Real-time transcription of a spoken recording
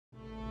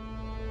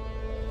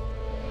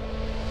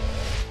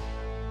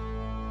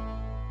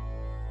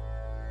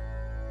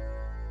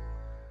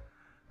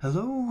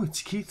Hello,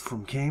 it's Keith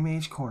from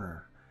KMAs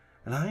Korner,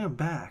 and I am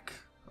back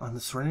on the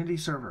Serenity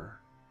server.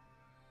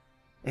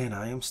 And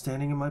I am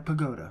standing in my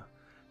pagoda.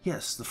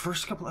 Yes, the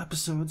first couple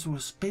episodes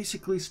was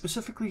basically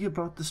specifically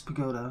about this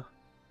pagoda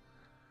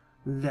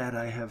that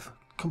I have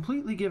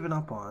completely given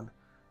up on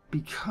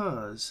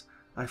because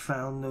I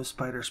found those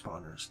spider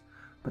spawners.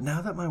 But now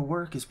that my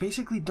work is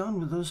basically done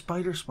with those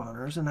spider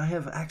spawners and I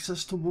have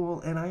access to wool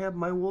and I have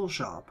my wool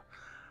shop,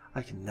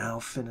 I can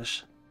now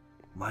finish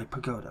my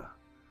pagoda.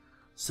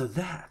 So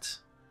that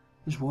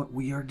is what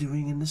we are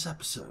doing in this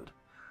episode.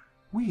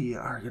 We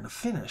are going to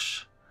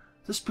finish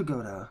this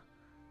pagoda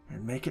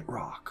and make it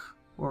rock,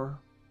 or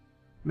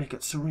make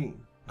it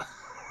serene.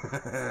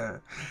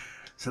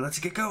 So let's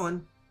get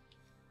going.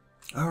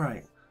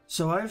 Alright,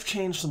 so I've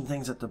changed some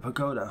things at the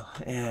pagoda,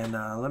 and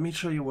let me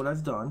show you what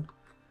I've done.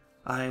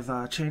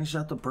 I've changed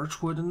out the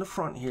birch wood in the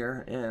front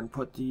here and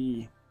put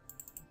the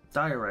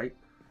diorite.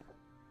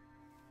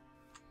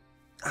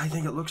 I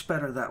think it looks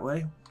better that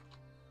way.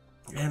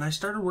 And I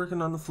started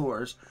working on the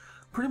floors.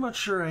 Pretty much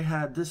sure I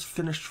had this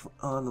finished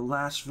on the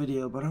last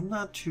video, but I'm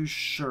not too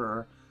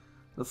sure.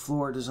 The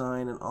floor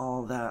design and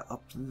all that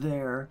up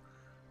there.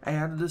 I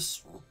added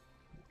this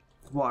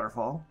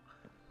waterfall.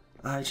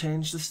 I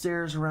changed the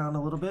stairs around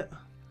a little bit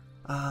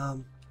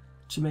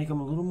to make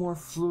them a little more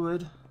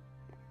fluid.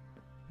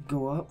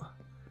 Go up.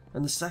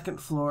 And the second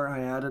floor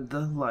I added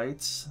the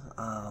lights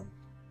up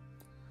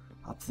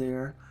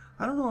there.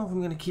 I don't know if I'm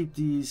going to keep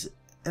these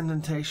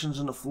indentations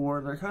in the floor.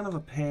 They're kind of a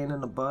pain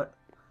in the butt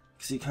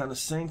because you kind of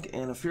sink,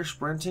 and if you're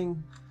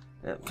sprinting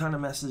it kind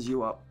of messes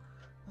you up.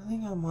 I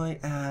think I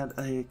might add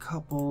a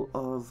couple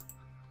of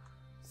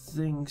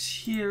things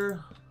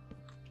here.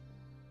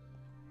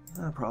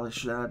 I probably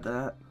should add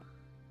that.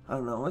 I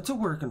don't know, it's a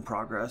work in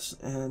progress.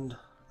 And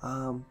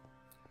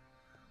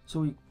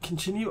so we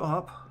continue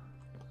up,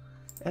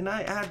 and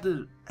I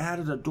added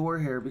a door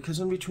here because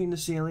in between the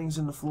ceilings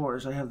and the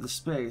floors I have the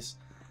space,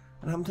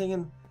 and I'm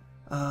thinking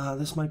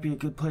this might be a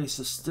good place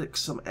to stick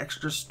some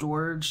extra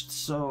storage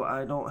so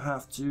I don't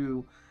have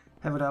to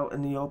have it out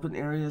in the open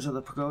areas of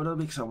the pagoda,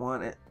 because I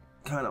want it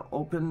kind of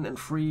open and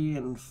free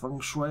and feng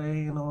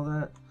shui and all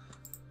that.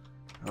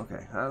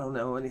 Okay, I don't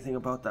know anything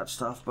about that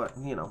stuff, but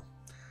you know,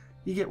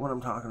 you get what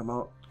I'm talking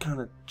about. Kind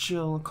of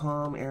chill,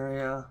 calm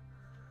area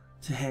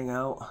to hang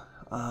out.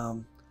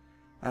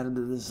 Added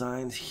the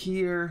designs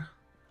here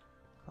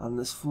on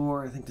this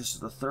floor. I think this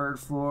is the third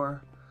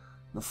floor.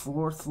 The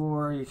fourth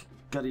floor, you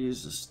gotta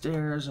use the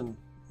stairs, and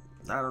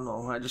I don't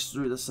know, I just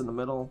threw this in the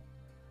middle.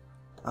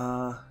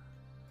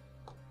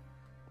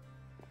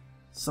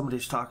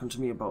 Somebody's talking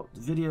to me about the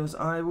videos.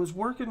 I was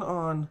working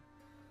on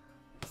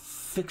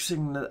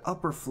fixing the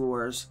upper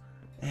floors,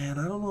 and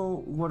I don't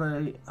know what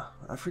I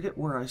forget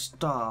where I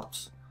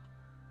stopped.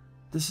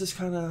 This is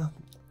kind of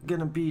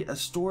gonna be a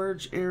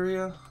storage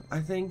area,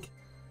 I think.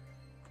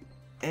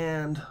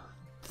 And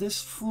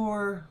this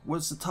floor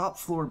was the top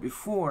floor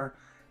before,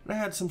 and I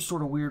had some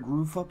sort of weird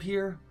roof up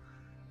here.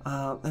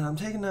 And I'm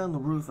taking down the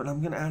roof, and I'm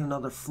going to add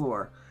another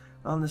floor.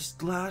 On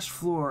this last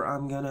floor,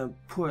 I'm going to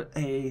put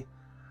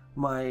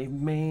my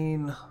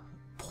main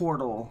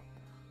portal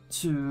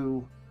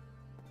to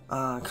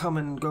come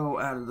and go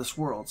out of this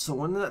world. So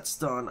when that's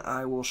done,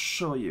 I will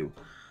show you.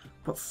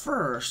 But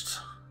first,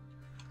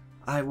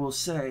 I will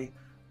say,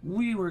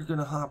 we were going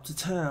to hop to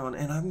town,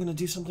 and I'm going to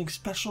do something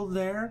special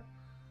there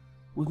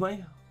with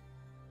my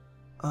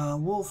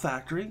wool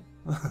factory.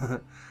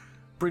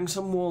 Bring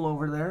some wool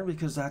over there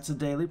because that's a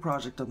daily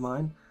project of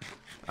mine.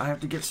 I have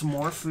to get some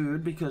more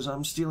food because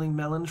I'm stealing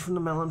melons from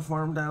the melon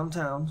farm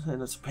downtown,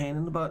 and it's a pain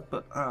in the butt,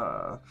 but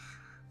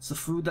it's the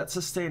food that's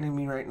sustaining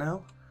me right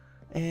now.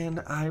 And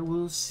I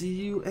will see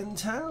you in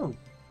town.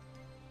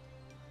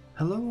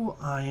 Hello,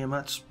 I am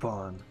at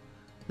spawn.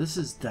 This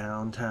is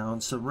downtown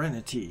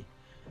Serenity.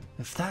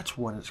 If that's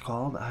what it's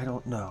called, I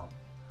don't know.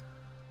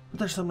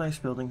 But there's some nice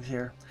buildings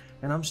here,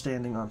 and I'm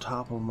standing on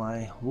top of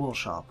my wool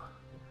shop.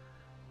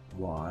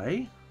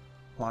 Why?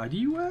 Why do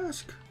you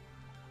ask?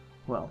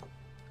 Well,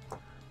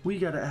 we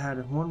gotta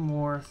add one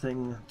more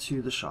thing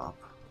to the shop.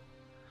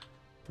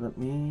 Let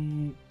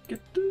me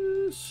get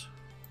this.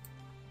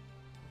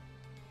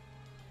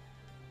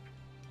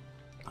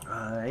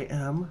 I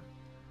am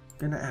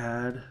gonna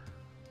add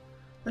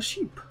a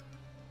sheep.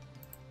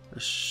 A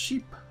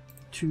sheep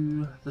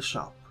to the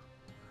shop.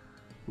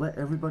 Let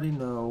everybody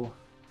know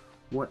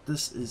what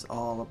this is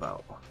all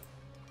about.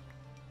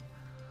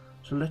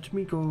 So let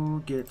me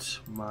go get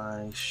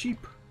my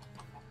sheep,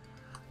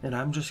 and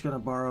I'm just gonna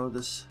borrow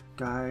this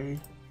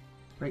guy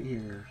right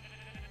here.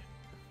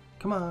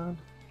 Come on,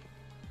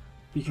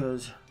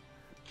 because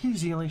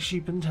he's the only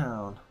sheep in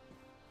town.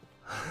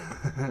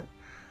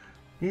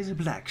 He's a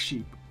black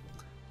sheep.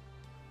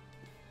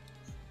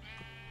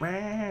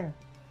 Can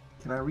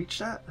I reach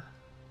that?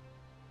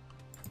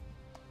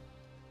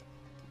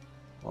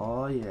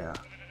 Oh yeah.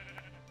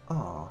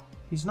 Oh,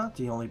 he's not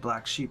the only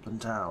black sheep in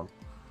town.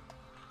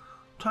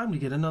 Time to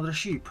get another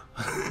sheep.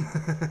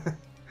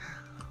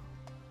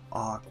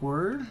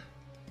 Awkward.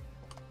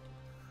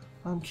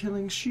 I'm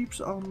killing sheeps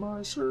on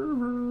my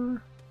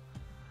server.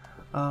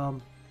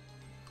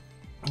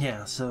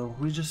 Yeah, so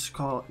we just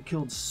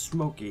killed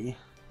Smokey.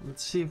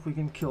 Let's see if we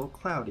can kill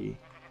Cloudy.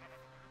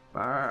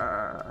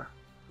 Barr.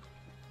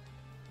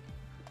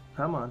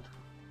 Come on.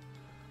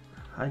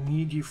 I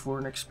need you for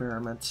an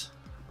experiment.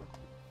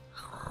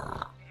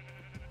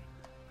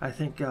 I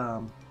think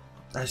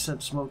I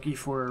sent Smokey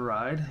for a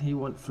ride. He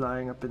went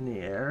flying up in the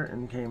air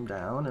and came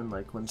down and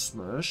like went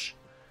smush.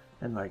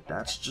 And like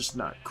that's just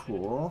not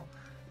cool.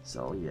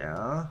 So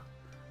yeah.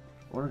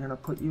 We're gonna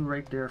put you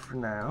right there for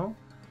now.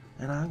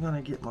 And I'm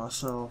gonna get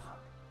myself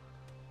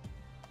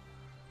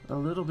a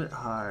little bit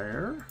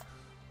higher.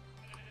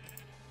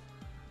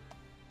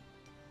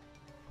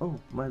 Oh,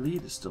 my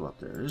lead is still up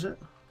there, is it?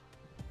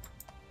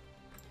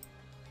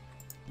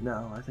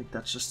 No, I think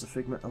that's just a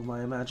figment of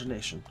my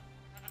imagination.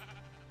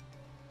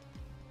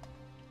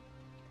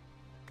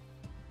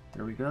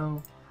 Here we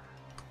go.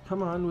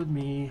 Come on with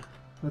me.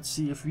 Let's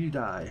see if you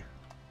die.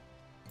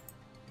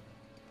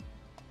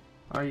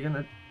 Are you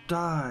gonna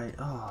die?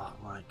 Oh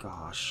my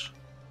gosh.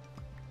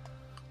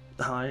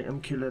 I am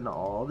killing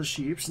all the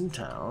sheeps in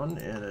town,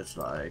 and it's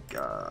like,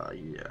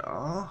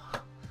 yeah.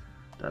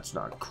 That's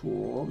not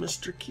cool,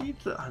 Mr.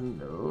 Keith.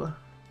 No.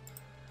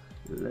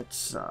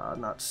 Let's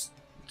not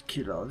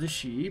kill all the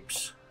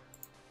sheeps.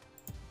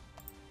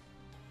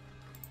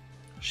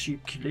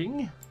 Sheep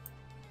killing?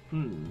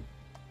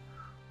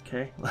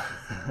 Okay.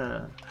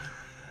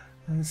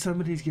 And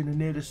somebody's gonna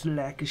notice the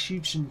lack of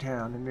sheeps in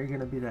town, and they're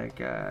gonna be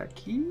like,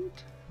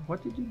 Keith,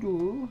 what did you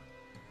do?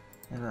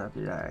 And I'll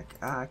be like,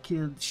 I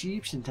killed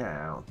sheeps in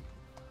town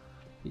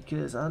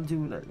because I'm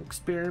doing an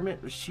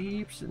experiment with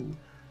sheeps, and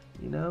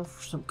you know,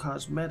 for some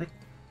cosmetic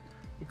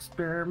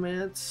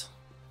experiments.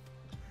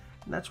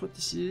 And that's what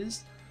this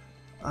is.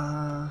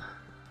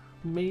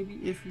 Maybe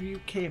if you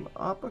came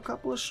up a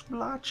couple of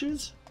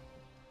splotches.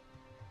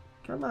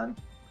 Come on.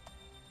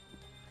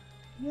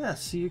 Yeah,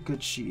 see a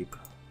good sheep.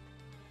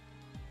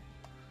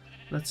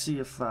 Let's see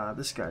if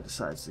this guy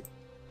decides to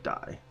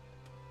die.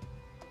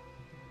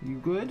 You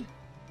good?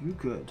 You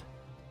good.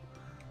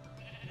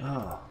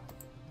 Oh.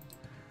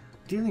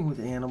 Dealing with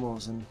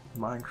animals in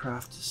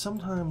Minecraft is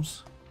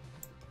sometimes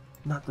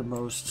not the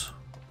most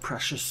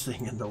precious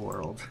thing in the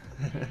world.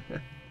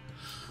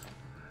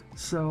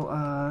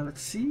 So,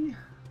 let's see.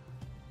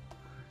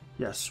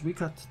 Yes, we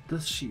got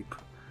this sheep.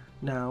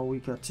 Now we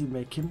got to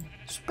make him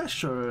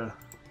special.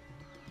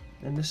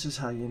 And this is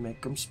how you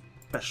make him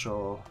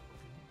special.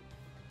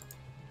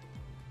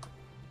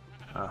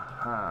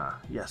 Aha,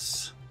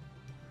 yes.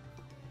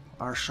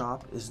 Our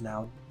shop is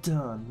now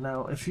done.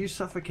 Now, if you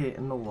suffocate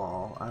in the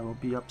wall, I will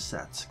be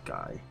upset,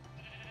 guy.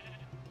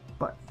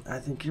 But I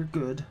think you're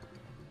good.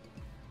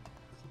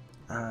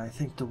 I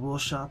think the wool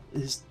shop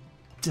is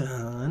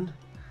done.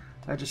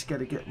 I just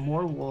gotta get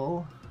more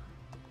wool.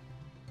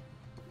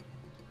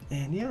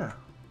 And yeah.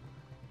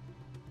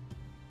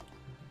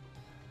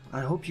 I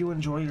hope you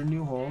enjoy your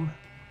new home.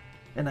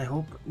 And I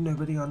hope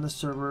nobody on the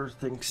server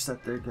thinks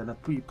that they're gonna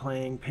be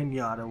playing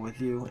Pinata with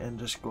you and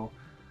just go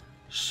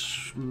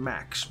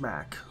smack,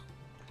 smack.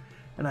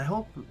 And I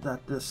hope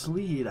that this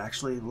lead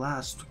actually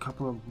lasts a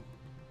couple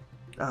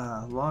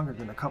of, longer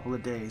than a couple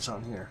of days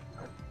on here.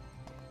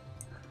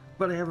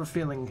 But I have a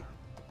feeling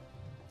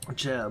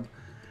Jeb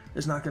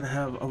is not going to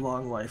have a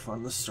long life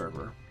on this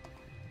server.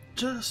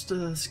 Just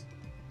a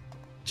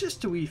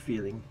wee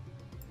feeling.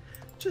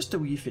 Just a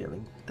wee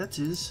feeling. That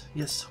is,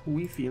 yes,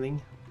 wee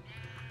feeling.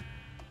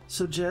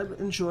 So Jeb,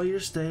 enjoy your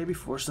stay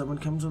before someone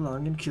comes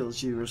along and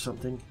kills you or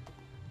something.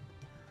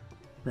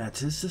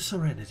 That is the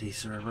Serenity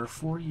server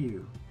for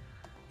you.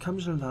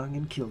 Comes along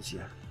and kills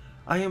you.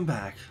 I am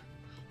back.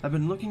 I've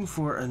been looking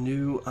for a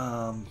new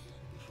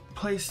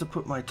place to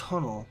put my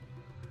tunnel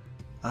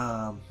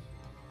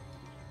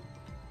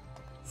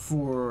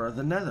for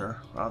the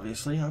Nether.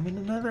 Obviously, I'm in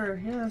the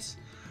Nether, yes.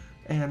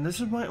 And this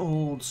is my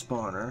old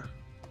spawner,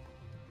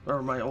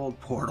 or my old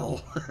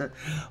portal.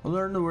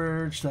 Learn the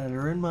words that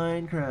are in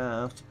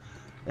Minecraft.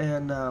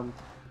 And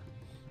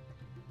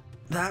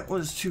that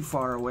was too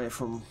far away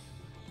from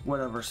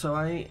whatever, so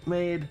I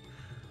made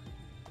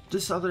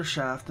this other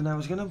shaft, and I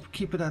was gonna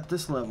keep it at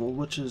this level,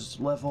 which is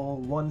level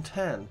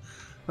 110,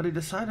 but I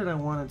decided I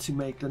wanted to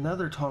make the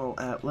Nether tunnel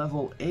at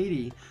level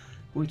 80,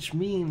 which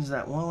means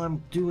that while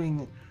I'm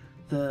doing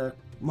the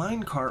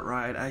minecart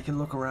ride, I can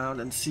look around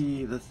and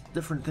see the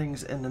different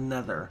things in the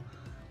Nether,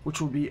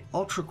 which will be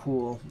ultra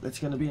cool. It's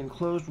going to be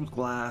enclosed with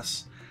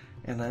glass,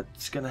 and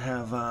it's going to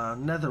have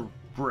nether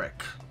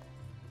brick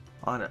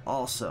on it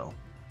also.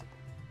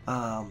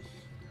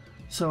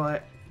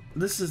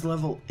 This is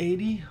level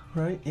 80,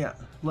 right? Yeah,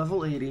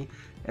 level 80,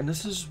 and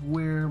this is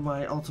where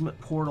my ultimate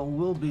portal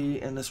will be,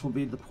 and this will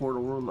be the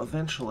portal room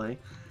eventually.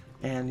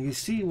 And you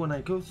see, when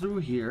I go through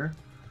here,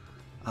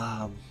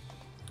 I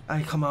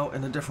come out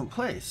in a different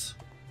place.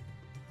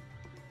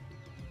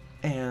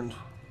 And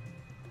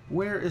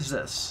where is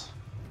this?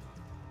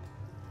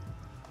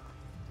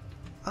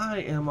 I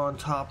am on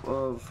top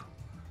of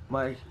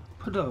my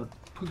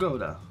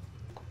pagoda.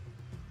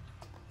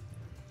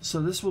 So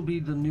this will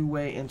be the new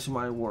way into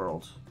my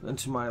world,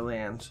 into my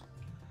land,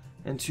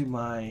 into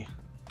my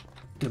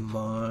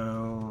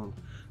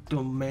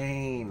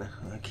domain.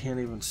 I can't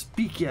even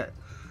speak yet.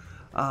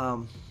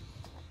 So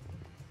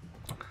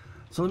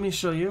let me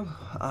show you.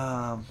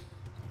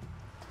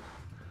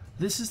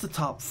 This is the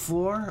top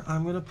floor.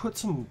 I'm gonna put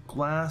some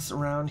glass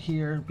around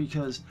here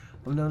because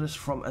I've noticed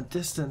from a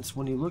distance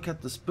when you look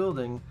at this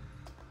building,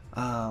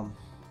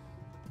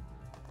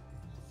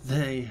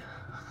 they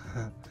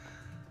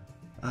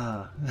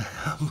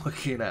I'm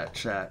looking at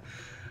chat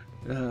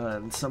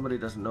and somebody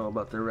doesn't know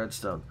about their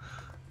redstone.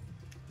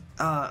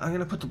 I'm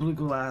gonna put the blue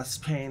glass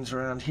panes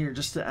around here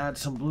just to add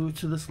some blue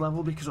to this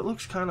level because it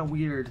looks kind of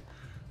weird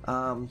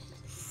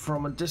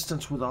from a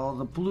distance with all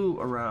the blue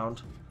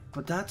around.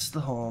 But that's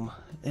the home.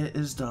 It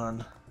is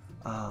done.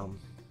 And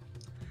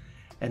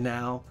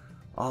now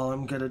all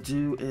I'm gonna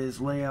do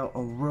is lay out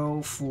a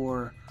row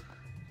for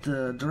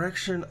the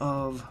direction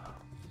of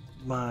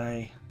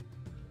my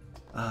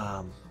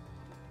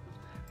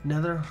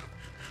nether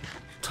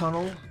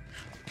tunnel.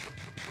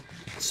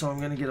 So I'm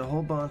gonna get a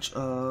whole bunch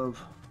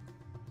of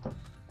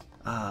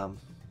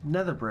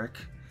nether brick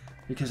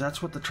because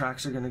that's what the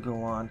tracks are gonna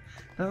go on.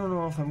 I don't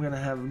know if I'm gonna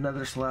have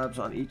nether slabs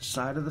on each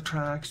side of the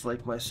tracks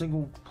like my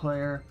single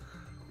player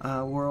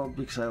world,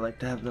 because I like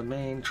to have the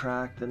main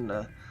track and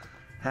the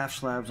half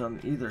slabs on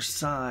either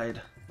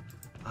side.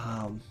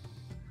 I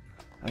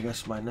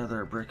guess my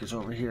nether brick is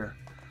over here,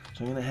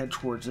 so I'm gonna head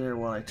towards there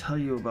while I tell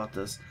you about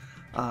this.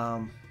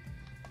 So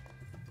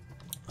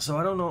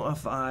I don't know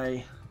if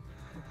I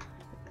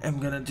am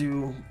gonna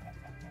do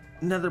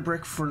nether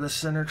brick for the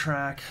center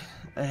track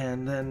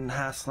and then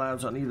half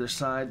slabs on either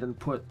side and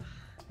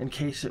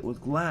encase it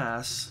with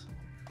glass.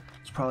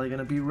 It's probably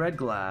gonna be red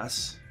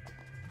glass.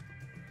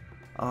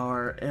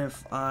 Or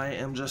if I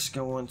am just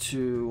going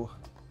to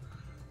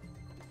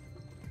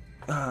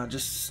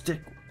just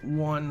stick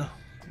one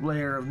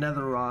layer of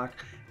nether rock,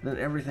 then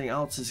everything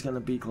else is going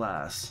to be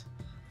glass.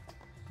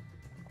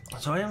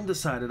 So I haven't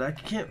decided.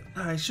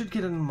 I should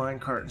get in a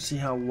minecart and see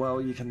how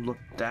well you can look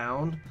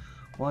down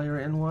while you're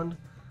in one.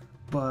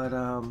 But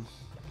I don't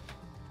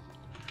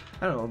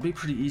know, it'll be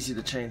pretty easy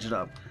to change it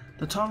up.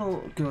 The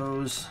tunnel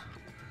goes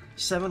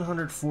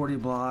 740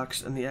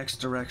 blocks in the X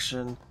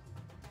direction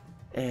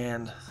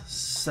and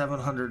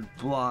 700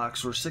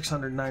 blocks or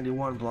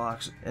 691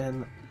 blocks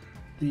in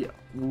the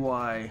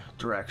Y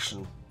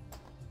direction.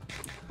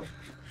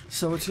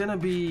 So it's gonna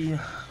be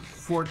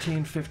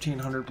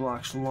 1500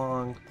 blocks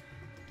long,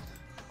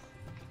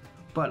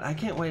 but I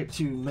can't wait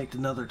to make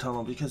another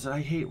tunnel because I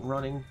hate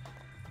running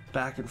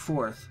back and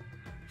forth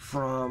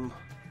from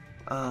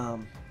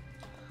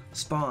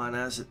spawn,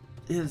 as it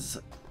is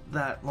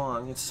that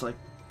long. It's like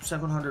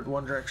 700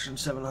 one direction,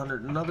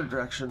 700 another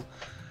direction,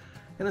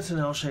 and it's an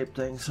L-shaped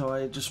thing, so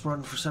I just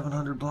run for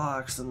 700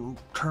 blocks and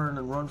turn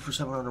and run for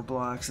 700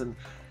 blocks, and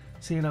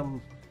seeing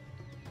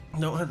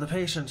don't have the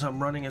patience.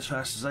 I'm running as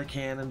fast as I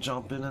can and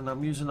jumping, and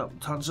I'm using up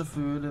tons of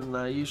food, and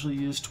I usually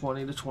use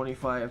 20 to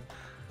 25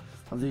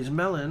 of these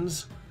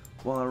melons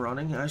while I'm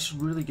running. I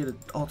should really get an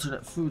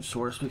alternate food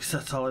source because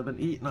that's all I've been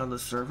eating on the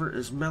server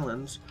is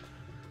melons.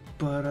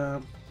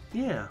 But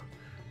yeah,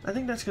 I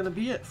think that's gonna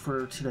be it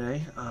for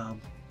today.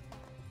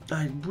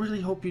 I really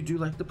hope you do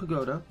like the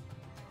pagoda.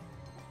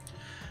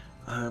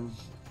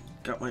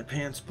 Got my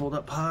pants pulled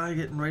up high,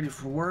 getting ready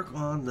for work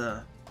on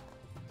the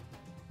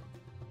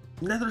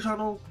nether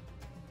tunnel,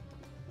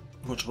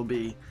 which will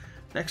be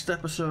next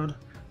episode.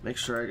 Make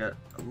sure I got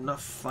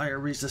enough fire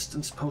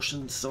resistance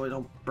potions so I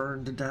don't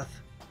burn to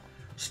death.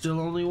 Still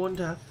only one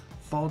death,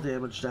 fall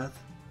damage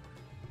death,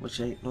 which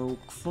ain't no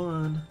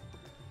fun.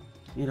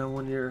 You know,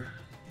 when you're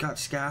got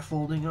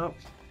scaffolding up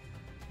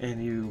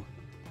and you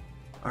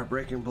are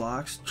breaking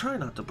blocks, try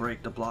not to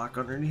break the block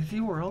underneath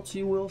you or else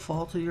you will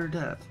fall to your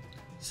death.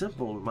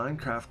 Simple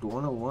Minecraft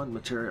 101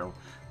 material.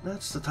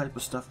 That's the type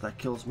of stuff that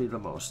kills me the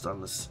most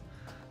on this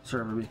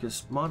server,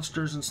 because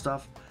monsters and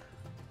stuff,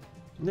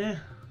 yeah,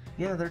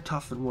 they're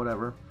tough and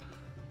whatever,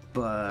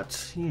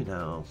 but you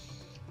know.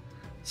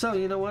 So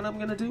you know what I'm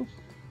gonna do?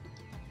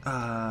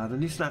 The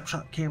new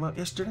snapshot came out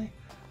yesterday.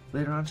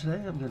 Later on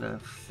today I'm gonna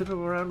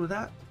fiddle around with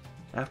that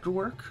after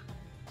work,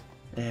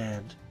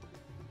 and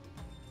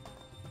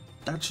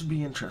that should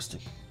be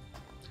interesting,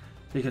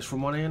 because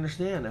from what I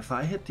understand, if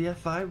I hit the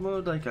F5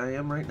 mode like I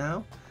am right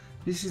now,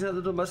 you see that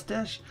little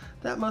mustache?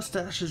 That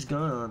mustache is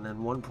gone in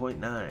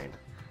 1.9.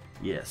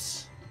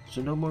 Yes,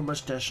 so no more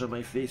mustache on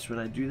my face when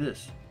I do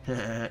this.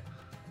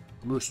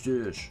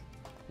 Mustache.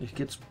 It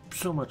gets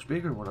so much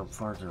bigger when I'm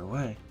farther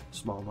away.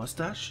 Small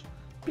mustache,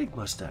 big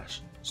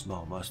mustache.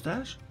 Small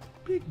mustache,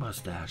 big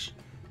mustache.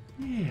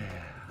 Yeah.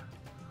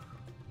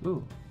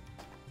 Ooh.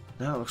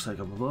 Now it looks like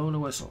I'm blowing a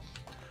whistle.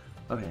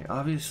 Okay,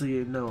 obviously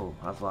you know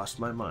I've lost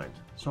my mind,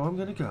 so I'm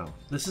gonna go.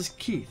 This is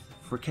Keith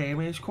for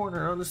KMAs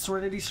Korner on the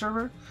Serenity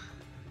server.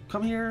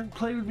 Come here and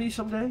play with me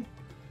someday.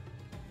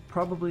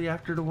 Probably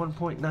after the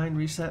 1.9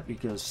 reset,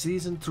 because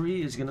Season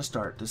 3 is gonna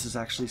start. This is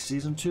actually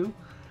Season 2.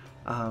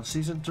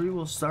 Season 3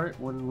 will start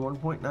when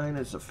 1.9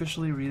 is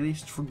officially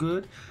released for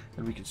good,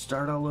 and we can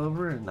start all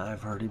over, and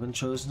I've already been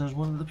chosen as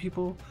one of the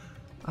people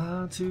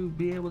to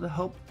be able to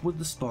help with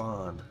the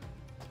spawn,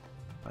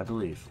 I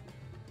believe.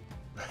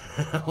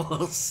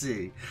 We'll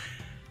see.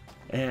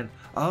 And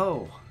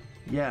oh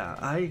yeah,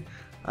 I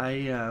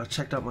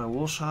checked out my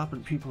wool shop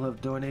and people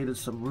have donated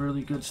some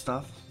really good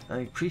stuff. I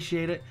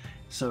appreciate it.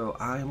 So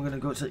I'm gonna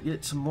go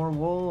get some more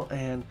wool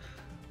and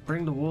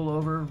bring the wool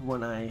over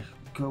when I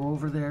go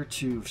over there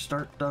to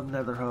start the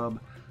Nether Hub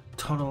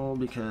tunnel,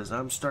 because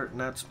I'm starting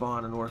that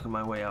spawn and working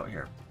my way out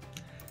here.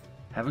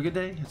 Have a good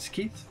day. It's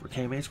Keith for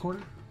KMAs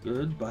Corner.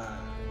 Goodbye.